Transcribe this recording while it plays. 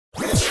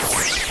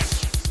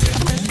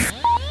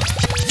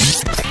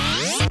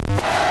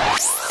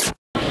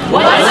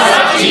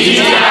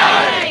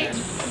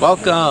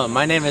Welcome,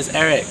 my name is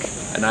Eric.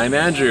 And I'm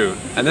Andrew,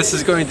 and this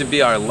is going to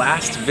be our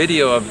last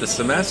video of the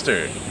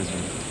semester.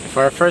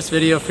 For our first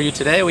video for you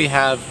today, we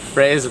have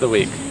Phrase of the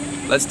Week.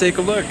 Let's take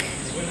a look.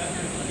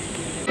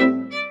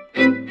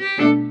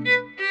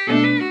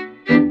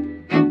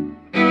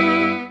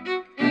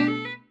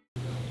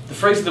 The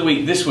phrase of the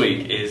week this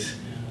week is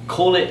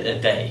call it a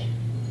day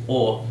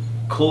or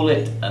call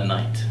it a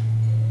night.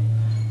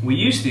 We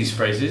use these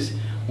phrases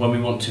when we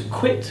want to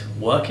quit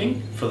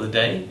working for the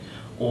day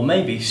or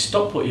maybe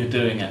stop what you're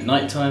doing at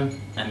night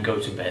time and go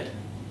to bed.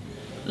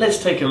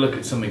 Let's take a look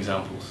at some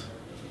examples.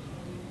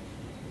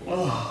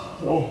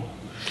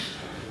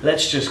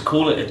 Let's just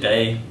call it a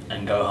day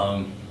and go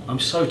home. I'm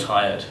so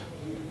tired.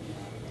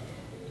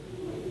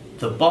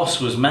 The boss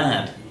was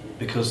mad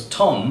because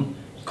Tom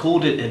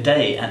called it a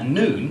day at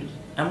noon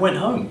and went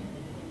home.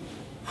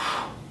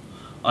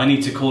 I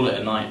need to call it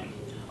a night.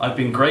 I've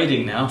been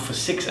grading now for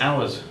 6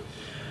 hours.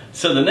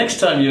 So the next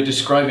time you're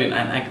describing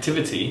an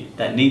activity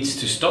that needs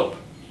to stop,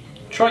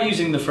 try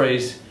using the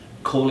phrase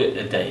call it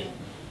a day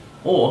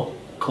or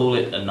call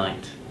it a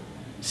night.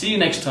 See you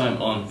next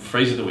time on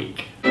Phrase of the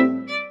Week.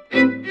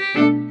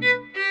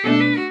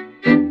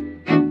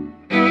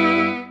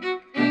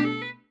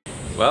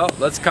 Well,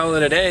 let's call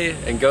it a day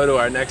and go to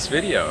our next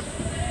video.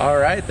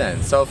 Alright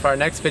then, so for our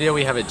next video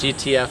we have a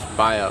GTF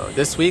bio.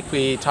 This week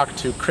we talked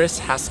to Chris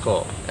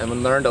Haskell and we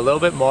learned a little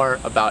bit more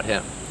about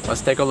him.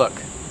 Let's take a look.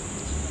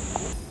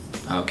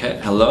 Okay,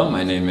 hello,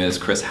 my name is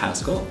Chris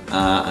Haskell.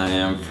 I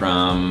am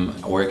from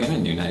Oregon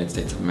in the United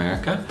States of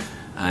America.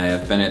 I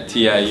have been at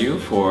TIU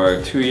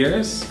for 2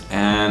 years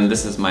and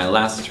this is my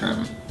last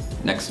term.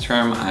 Next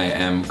term I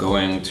am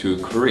going to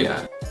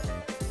Korea.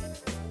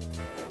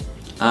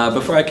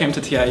 Before I came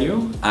to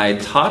TIU, I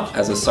taught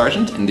as a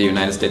sergeant in the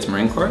United States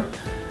Marine Corps.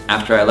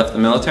 After I left the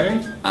military,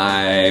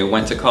 I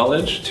went to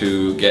college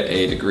to get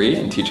a degree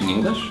in teaching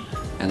English,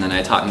 and then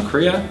I taught in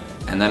Korea,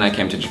 and then I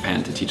came to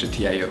Japan to teach at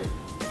TIU.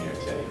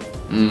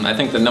 I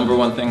think the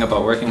 #1 thing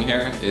about working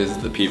here is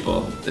the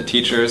people. The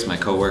teachers, my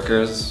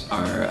co-workers,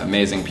 are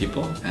amazing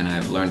people, and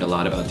I've learned a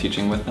lot about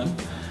teaching with them.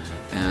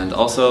 And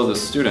also the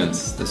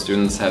students. The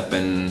students have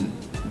been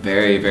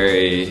very,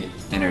 very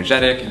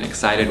energetic and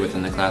excited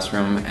within the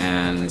classroom,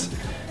 and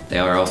they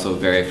are also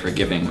very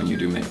forgiving when you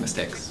do make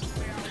mistakes.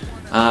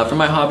 For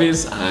my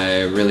hobbies,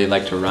 I really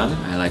like to run.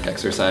 I like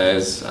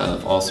exercise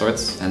of all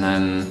sorts, and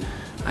then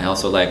I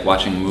also like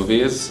watching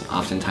movies,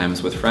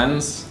 oftentimes with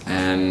friends.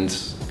 And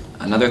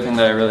another thing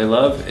that I really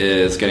love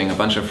is getting a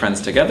bunch of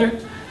friends together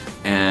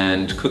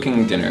and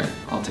cooking dinner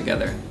all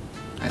together.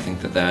 I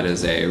think that that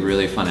is a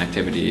really fun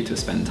activity to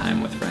spend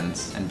time with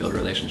friends and build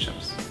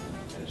relationships.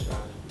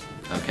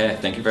 Okay,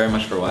 thank you very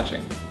much for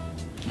watching.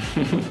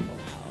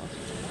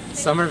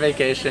 Summer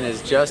vacation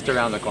is just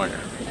around the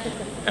corner.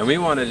 And we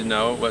wanted to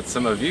know what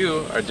some of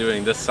you are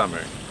doing this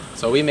summer.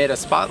 So we made a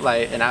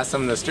spotlight and asked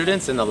some of the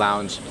students in the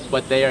lounge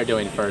what they are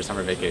doing for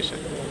summer vacation.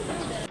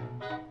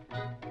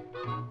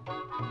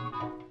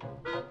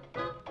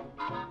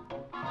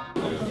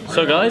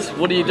 So guys,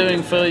 what are you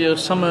doing for your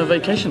summer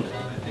vacation?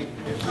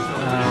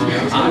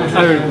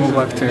 I will go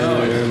back to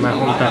my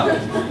hometown.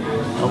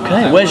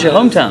 Okay, where's your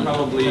hometown?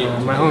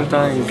 My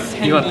hometown is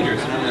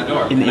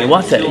Iwate. In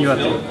Iwate?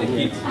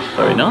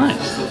 Very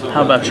nice.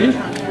 How about you?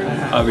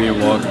 I will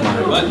work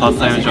my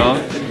part-time job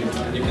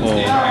for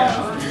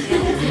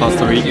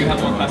first week,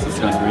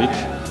 second week.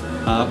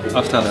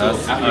 After that,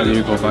 I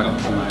will go back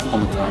to my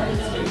hometown.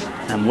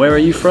 And where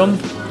are you from?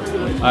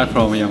 I'm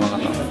from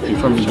Yamagata. You're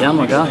from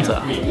Yamagata.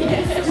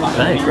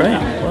 Okay, great.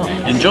 Well,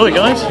 enjoy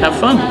guys, have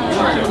fun.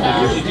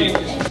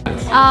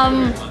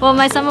 Well,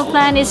 my summer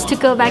plan is to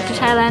go back to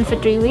Thailand for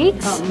 3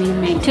 weeks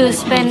to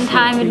spend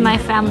time with my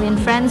family and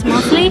friends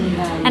mostly,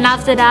 and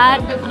after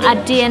that,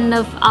 at the end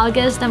of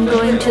August, I'm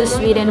going to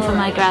Sweden for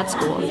my grad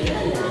school.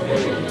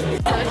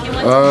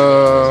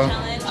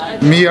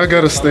 Me, I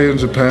gotta stay in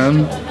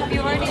Japan.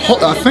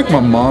 I think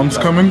my mom's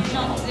coming.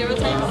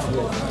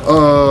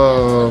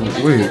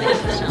 Wait.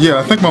 Yeah,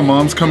 I think my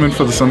mom's coming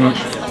for the summer.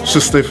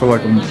 She'll stay for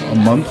like a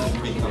month,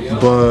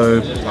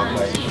 but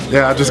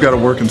yeah, I just gotta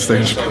work and stay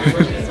in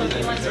Japan.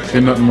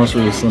 Ain't nothing much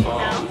really soon.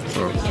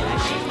 So,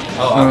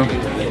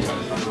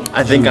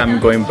 I think I'm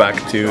going back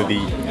to the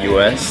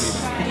US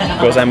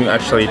because I'm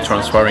actually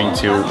transferring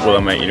to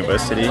ProleteR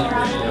University.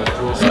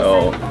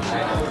 So,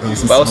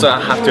 but also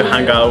I have to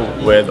hang out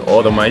with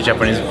all of my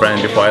Japanese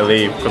friends before I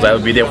leave because I'll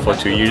be there for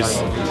 2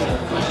 years.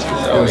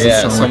 So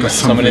yeah,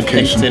 so many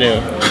things to do.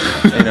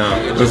 You know.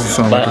 Doesn't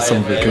sound like a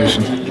summer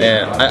vacation.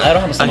 Yeah, I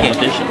don't have a summer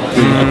vacation.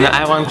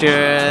 I want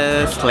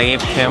to sleep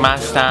too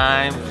much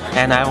time,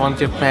 and I want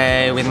to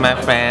play with my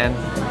friend,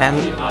 and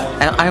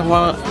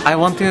I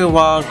want to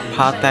work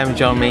part-time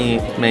job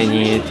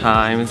many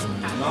times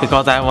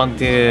because I want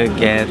to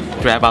get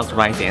driver's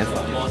license.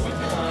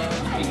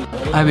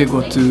 I will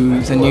go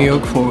to New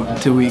York for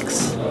 2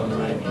 weeks.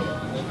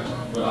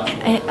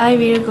 I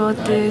will go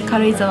to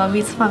Karuizawa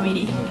with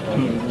family.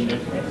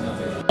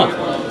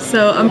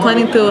 So I'm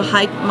planning to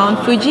hike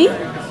Mount Fuji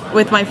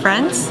with my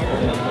friends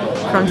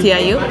from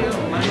TIU.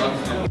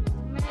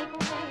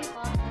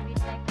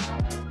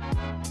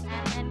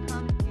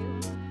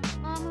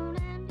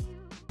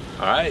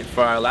 Alright,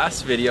 for our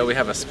last video we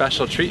have a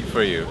special treat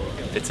for you.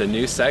 It's a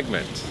new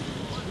segment.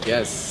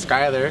 Yes,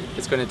 Skylar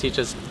is going to teach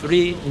us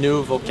 3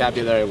 new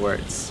vocabulary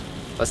words.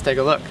 Let's take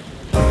a look.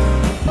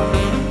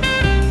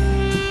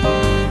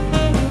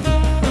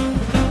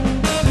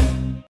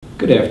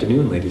 Good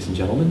afternoon, ladies and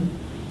gentlemen,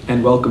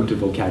 and welcome to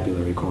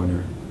Vocabulary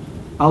Corner.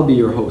 I'll be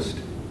your host,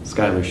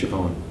 Skylar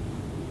Chavon.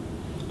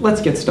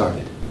 Let's get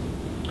started.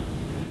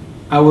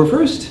 Our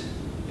first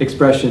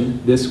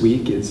expression this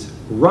week is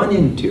run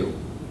into.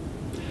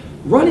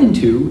 Run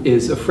into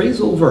is a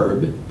phrasal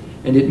verb,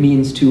 and it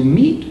means to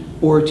meet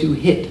or to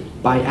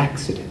hit by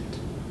accident.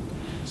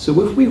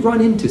 So if we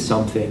run into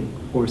something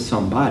or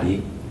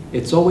somebody,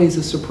 it's always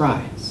a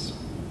surprise.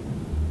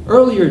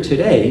 Earlier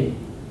today,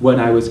 when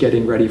I was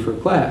getting ready for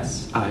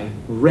class, I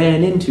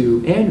ran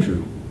into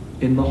Andrew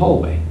in the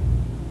hallway.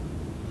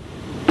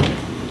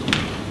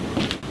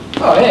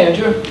 Oh, hey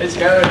Andrew. Hey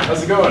Skylar,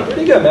 how's it going?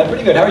 Pretty good, man.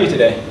 Pretty good. How are you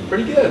today?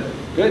 Pretty good.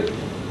 Good.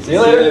 See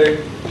you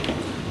later.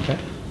 Okay.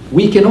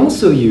 We can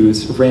also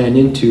use ran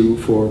into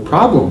for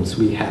problems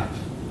we have.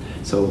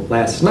 So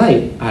last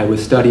night I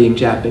was studying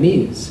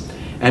Japanese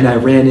and I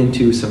ran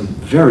into some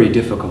very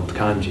difficult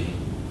kanji.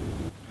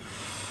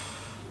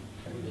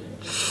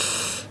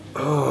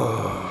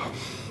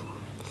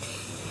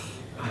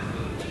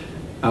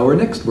 Our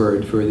next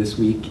word for this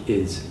week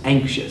is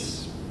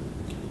anxious.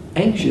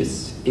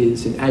 Anxious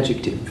is an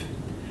adjective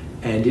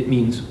and it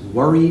means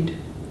worried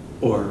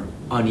or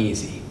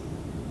uneasy.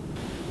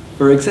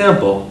 For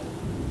example,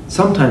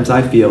 sometimes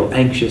I feel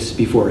anxious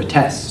before a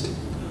test,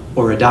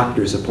 or a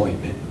doctor's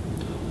appointment,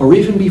 or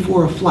even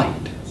before a flight.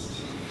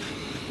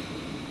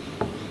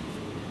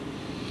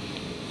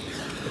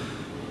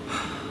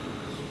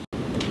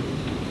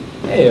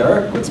 Hey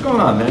Eric, what's going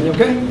on, man? You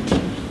okay?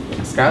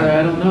 Skylar,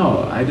 I don't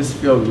know. I just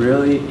feel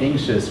really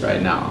anxious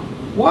right now.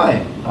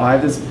 Why? Oh, I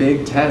have this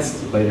big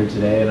test later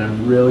today and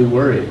I'm really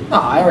worried.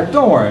 Ah, Eric,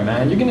 don't worry,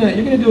 man. You're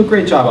gonna do a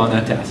great job on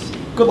that test.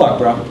 Good luck,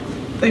 bro.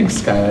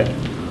 Thanks, Skylar.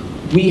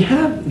 We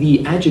have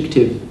the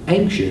adjective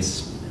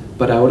anxious,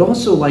 but I would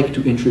also like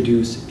to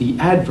introduce the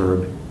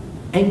adverb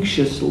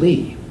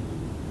anxiously.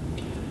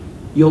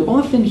 You'll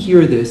often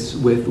hear this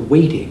with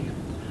waiting.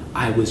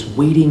 I was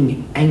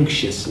waiting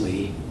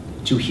anxiously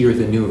to hear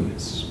the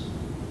news.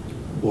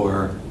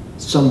 Or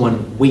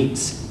someone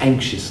waits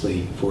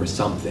anxiously for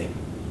something.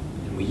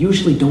 And we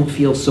usually don't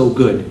feel so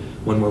good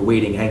when we're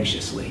waiting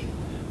anxiously.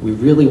 We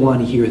really want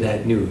to hear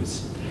that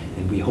news,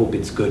 and we hope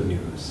it's good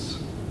news.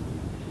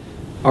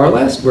 Our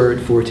last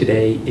word for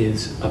today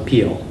is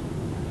appeal.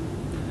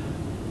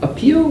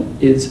 Appeal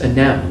is a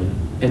noun,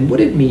 and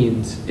what it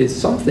means is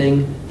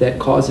something that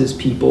causes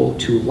people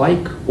to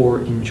like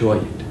or enjoy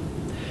it.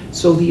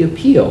 So the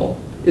appeal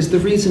is the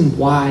reason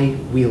why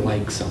we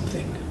like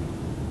something.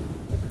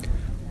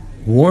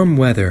 Warm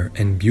weather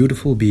and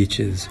beautiful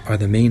beaches are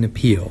the main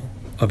appeal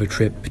of a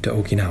trip to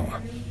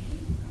Okinawa.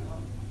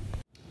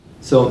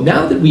 So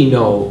now that we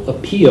know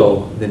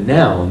appeal, the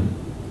noun,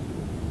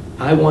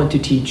 I want to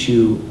teach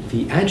you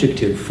the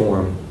adjective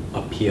form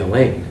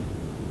appealing.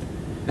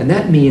 And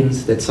that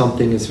means that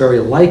something is very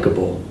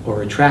likable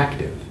or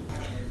attractive.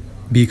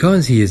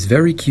 Because he is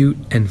very cute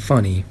and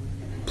funny,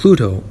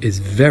 Pluto is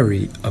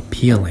very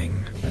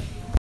appealing.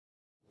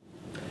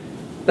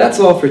 That's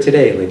all for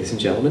today, ladies and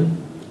gentlemen.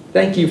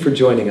 Thank you for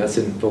joining us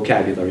in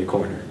Vocabulary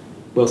Corner.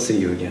 We'll see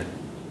you again.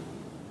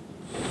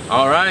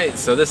 Alright,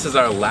 so this is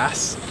our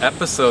last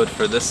episode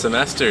for this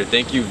semester.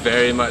 Thank you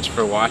very much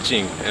for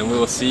watching, and we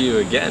will see you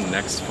again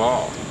next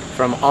fall.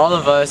 From all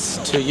of us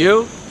to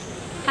you,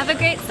 Have a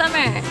great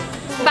summer.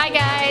 Bye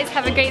guys,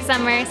 have a great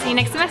summer. See you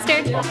next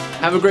semester.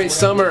 Have a great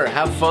summer,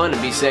 have fun,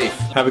 and be safe.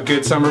 Have a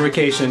good summer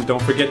vacation.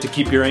 Don't forget to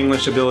keep your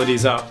English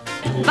abilities up.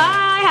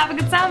 Bye, have a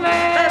good summer.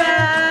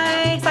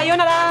 Bye-bye.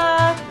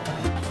 Sayonara.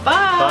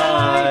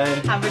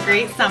 Bye. Have a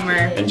great summer.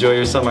 Enjoy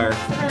your summer.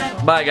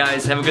 Bye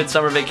guys, have a good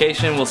summer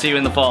vacation. We'll see you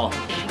in the fall.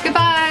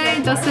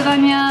 Goodbye. Do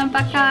свидания.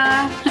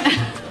 Пока.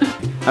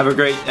 Have a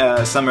great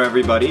summer,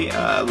 everybody.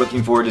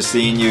 Looking forward to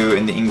seeing you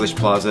in the English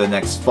Plaza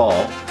next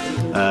fall.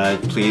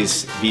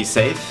 Please be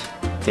safe.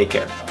 Take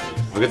care.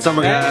 Have a good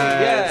summer, guys.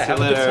 Yeah, See you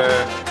later.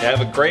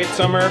 Have a great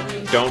summer.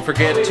 Don't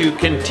forget to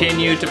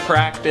continue to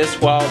practice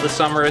while the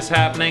summer is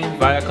happening.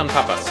 Vaya con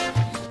papas.